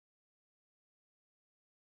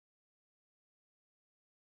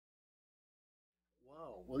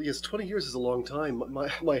Well, yes, 20 years is a long time.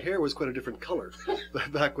 My hair was quite a different color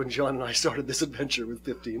back when John and I started this adventure with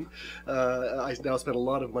 15. I now spend a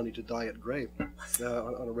lot of money to dye it gray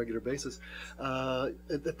on a regular basis.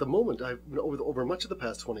 At the moment, over much of the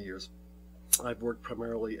past 20 years, I've worked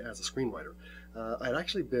primarily as a screenwriter. I'd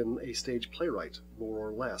actually been a stage playwright, more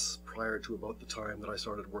or less, prior to about the time that I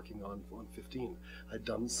started working on 15. I'd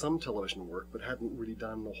done some television work, but hadn't really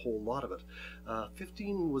done a whole lot of it.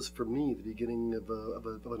 15 was, for me, the beginning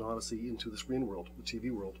of an odyssey into the screen world, the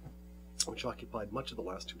TV world, which occupied much of the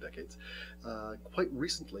last 2 decades. Quite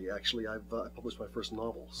recently, actually, I published my first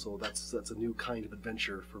novel, so that's a new kind of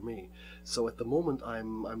adventure for me. So at the moment,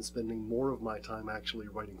 I'm spending more of my time actually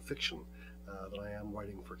writing fiction than I am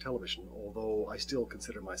writing for television, although I still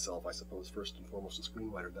consider myself, I suppose, first and foremost a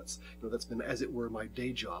screenwriter. That's been, as it were, my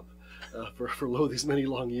day job for these many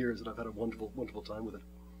long years, and I've had a wonderful time with it.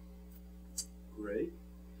 Great.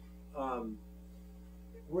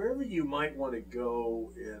 Wherever you might want to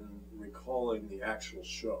go in recalling the actual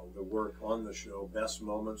show, the work on the show, best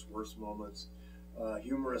moments, worst moments,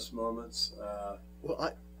 humorous moments.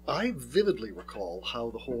 Well, I vividly recall how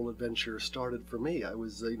the whole adventure started for me. I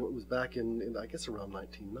was, it was back in I guess around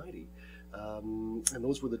 1990, and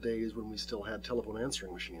those were the days when we still had telephone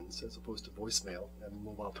answering machines as opposed to voicemail and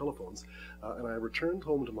mobile telephones. And I returned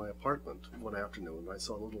home to my apartment one afternoon, and I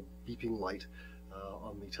saw a little beeping light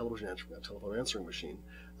on the telephone answering machine,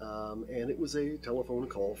 and it was a telephone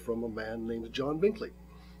call from a man named John Binkley,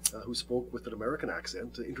 who spoke with an American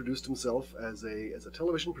accent, introduced himself as a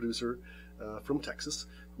television producer from Texas,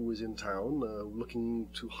 who was in town looking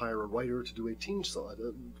to hire a writer to do a teen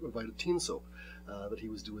soap that he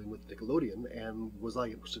was doing with Nickelodeon, and was I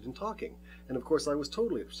interested in talking? And of course I was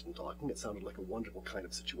totally interested in talking. It sounded like a wonderful kind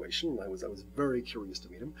of situation, and I was very curious to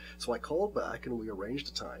meet him. So I called back and we arranged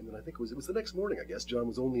a time, and I think it was the next morning, I guess. John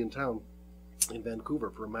was only in town in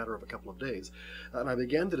Vancouver for a matter of a couple of days, and I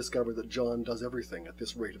began to discover that John does everything at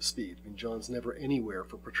this rate of speed. I mean, John's never anywhere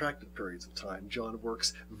for protracted periods of time. John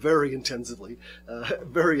works very intensively,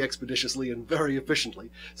 very expeditiously, and very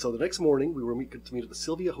efficiently. So the next morning we were to meet at the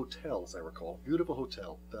Sylvia Hotel, as I recall, beautiful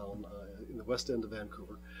hotel down in the west end of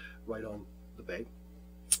Vancouver, right on the bay.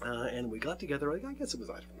 And we got together, I guess it was,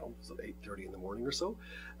 I don't know, it was 8:30 in the morning or so,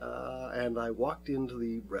 and I walked into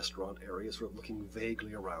the restaurant area, sort of looking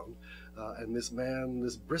vaguely around, and this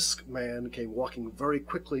brisk man, came walking very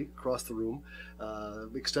quickly across the room,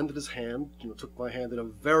 extended his hand, took my hand in a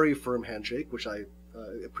very firm handshake, which I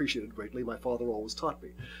appreciated greatly. My father always taught me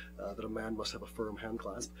that a man must have a firm hand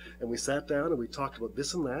clasp, and we sat down and we talked about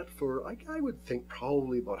this and that for, I would think,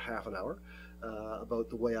 probably about half an hour.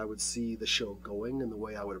 About the way I would see the show going and the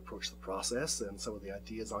way I would approach the process and some of the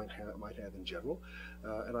ideas I might have in general.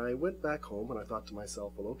 And I went back home and I thought to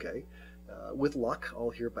myself, well, okay, with luck,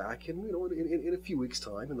 I'll hear back in a few weeks'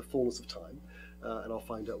 time, in the fullness of time, and I'll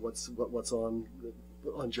find out what's on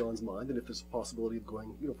John's mind, and if there's a possibility of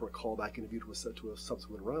going, for a callback interview to a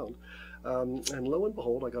subsequent round. And lo and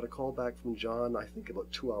behold, I got a call back from John, I think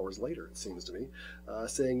about 2 hours later, it seems to me,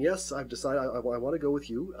 saying, yes, I've decided I want to go with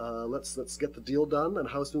you. Let's get the deal done, and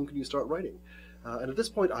how soon can you start writing? And at this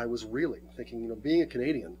point, I was reeling, thinking, being a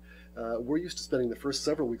Canadian, we're used to spending the first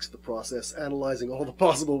several weeks of the process analyzing all the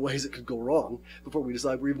possible ways it could go wrong before we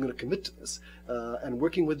decide we're even going to commit to this. And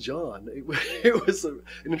working with John, it was an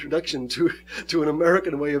introduction to an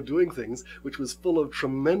American way of doing things, which was full of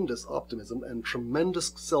tremendous optimism and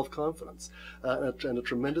tremendous self-confidence, and a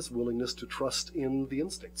tremendous willingness to trust in the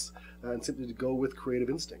instincts, and simply to go with creative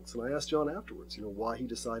instincts. And I asked John afterwards, why he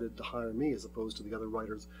decided to hire me as opposed to the other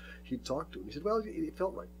writers he'd talked to. And he said, well, it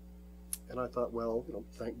felt right. And I thought, well,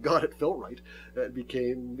 thank God it felt right. It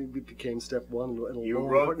became step one in a long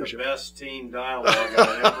partnership. You wrote the best teen dialogue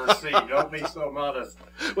I've ever seen. Don't be so modest.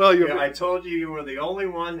 Well, I told you were the only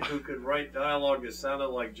one who could write dialogue that sounded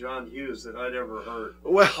like John Hughes that I'd ever heard.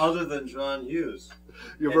 Well, other than John Hughes.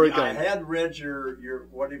 You're very kind. I had read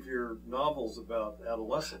one of your novels about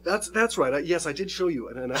adolescence. That's right. Yes, I did show you.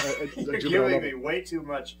 You're giving me way too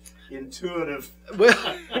much intuitive.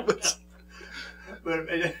 Well.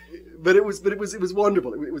 But it was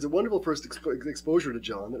wonderful. It was a wonderful first exposure to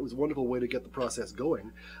John. It was a wonderful way to get the process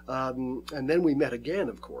going. And then we met again,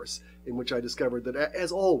 of course, in which I discovered that,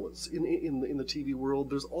 as always in the TV world,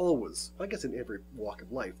 there's always, I guess in every walk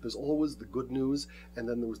of life, there's always the good news, and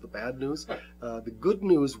then there was the bad news. The good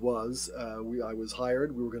news was I was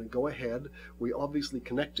hired. We were going to go ahead. We obviously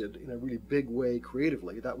connected in a really big way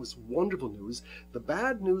creatively. That was wonderful news. The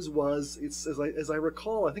bad news was, as I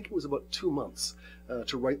recall, I think it was about 2 months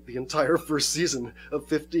to write the entire first season of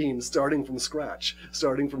 15, starting from scratch,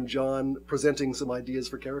 starting from John presenting some ideas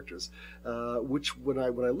for characters, which when I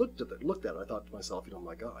looked at it, I thought to myself,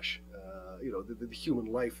 my gosh, the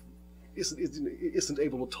human life isn't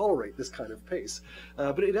able to tolerate this kind of pace.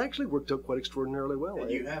 But it actually worked out quite extraordinarily well.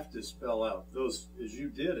 And you have to spell out those, as you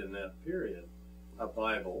did in that period, a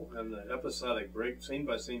Bible and the episodic scene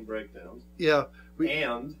by scene breakdowns. Yeah.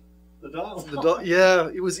 And the dialogue. Yeah,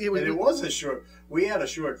 it was a short. We had a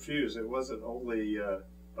short fuse. It wasn't only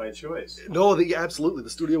by choice. No, absolutely. The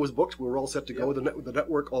studio was booked. We were all set to go. The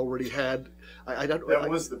network already had. That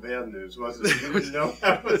was the bad news, wasn't it? You didn't know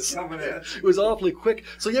that was coming at you. It was awfully quick.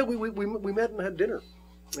 So yeah, we met and had dinner,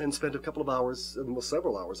 and spent a couple of hours, well,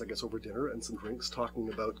 several hours, I guess, over dinner and some drinks, talking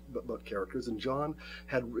about characters. And John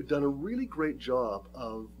had done a really great job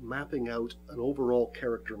of mapping out an overall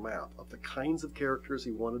character map of the kinds of characters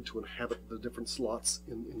he wanted to inhabit the different slots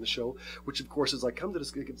in the show. Which, of course, as I came to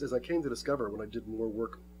discover when I did more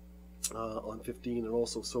work on 15 and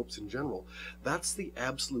also soaps in general, that's the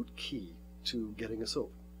absolute key to getting a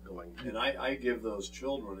soap going. And I give those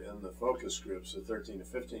children in the focus groups, the 13 to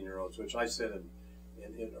 15-year-olds, which I said in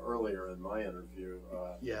earlier in my interview,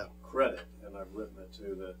 credit, and I've written it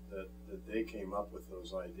too, that they came up with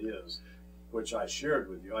those ideas, which I shared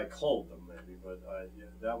with you. I culled them maybe, but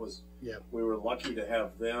we were lucky to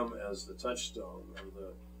have them as the touchstone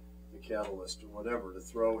or the catalyst or whatever to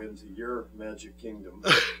throw into your magic kingdom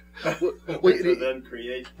to then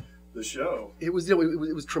create the show. It was, it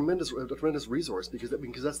was a tremendous resource because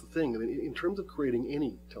that's the thing. I mean, in terms of creating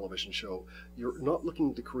any television show, you're not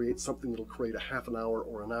looking to create something that'll create a half an hour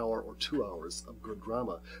or an hour or 2 hours of good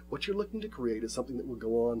drama. What you're looking to create is something that will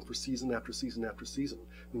go on for season after season after season.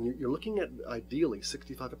 I mean, you're looking at ideally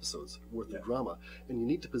 65 episodes worth of drama, and you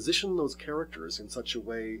need to position those characters in such a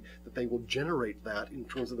way that they will generate that in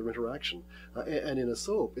terms of their interaction. And in a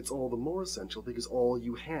soap, it's all the more essential because all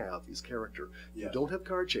you have is character. You don't have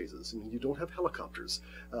car chases. I mean, you don't have helicopters.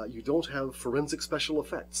 You don't have forensic special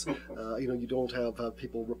effects. You don't have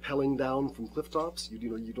people rappelling down from cliff tops.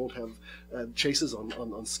 You don't have chases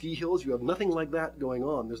on ski hills. You have nothing like that going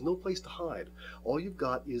on. There's no place to hide. All you've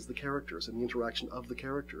got is the characters and the interaction of the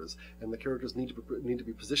characters, and the characters need to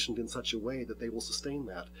be positioned in such a way that they will sustain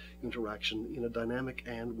that interaction in a dynamic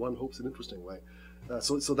and, one hopes, an interesting way.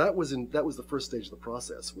 So that was the first stage of the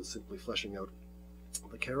process, was simply fleshing out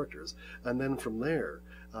the characters, and then from there,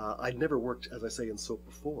 I'd never worked, as I say, in soap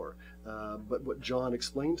before, but what John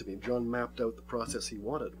explained to me, John mapped out the process he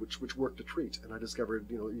wanted, which worked a treat, and I discovered,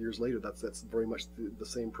 years later, that's very much the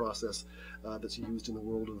same process that's used in the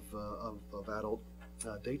world of adult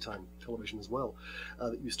daytime television as well.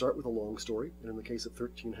 That you start with a long story, and in the case of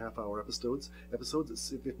 13 half-hour episodes,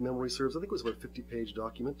 if memory serves, I think it was about a 50-page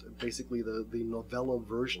document, basically the novella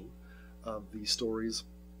version of the stories,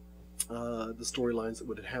 the storylines that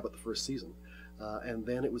would inhabit the first season. And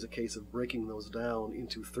then it was a case of breaking those down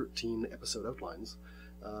into 13 episode outlines.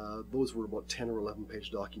 Those were about 10 or 11 page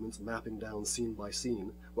documents, mapping down scene by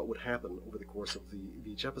scene what would happen over the course of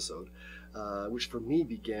each episode, which for me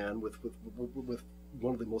began with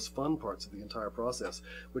one of the most fun parts of the entire process,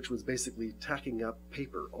 which was basically tacking up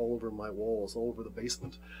paper all over my walls, all over the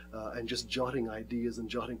basement, and just jotting ideas and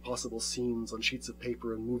jotting possible scenes on sheets of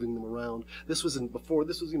paper and moving them around. This was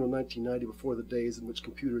 1990, before the days in which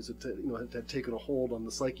computers had taken a hold on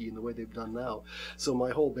the psyche in the way they've done now. So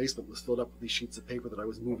my whole basement was filled up with these sheets of paper that I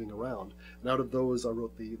was moving around, and out of those I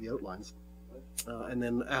wrote the outlines. And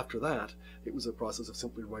then after that, it was a process of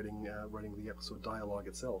simply writing the episode dialogue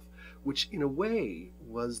itself, which in a way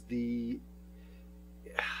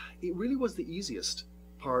it really was the easiest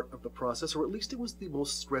part of the process, or at least it was the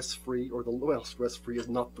most stress-free, stress-free is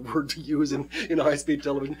not the word to use in high-speed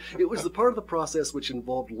television. It was the part of the process which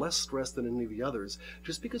involved less stress than any of the others,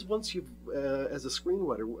 just because once you've, as a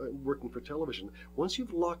screenwriter working for television, once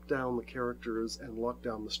you've locked down the characters and locked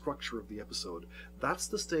down the structure of the episode, that's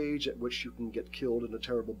the stage at which you can get killed in a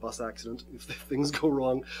terrible bus accident if things go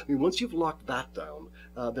wrong. I mean, once you've locked that down,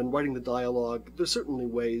 then writing the dialogue, there's certainly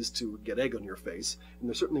ways to get egg on your face, and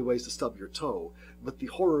there's certainly ways to stub your toe, but the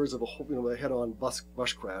horrors of a head-on bus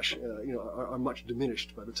crash, are much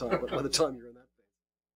diminished by the time you're in that.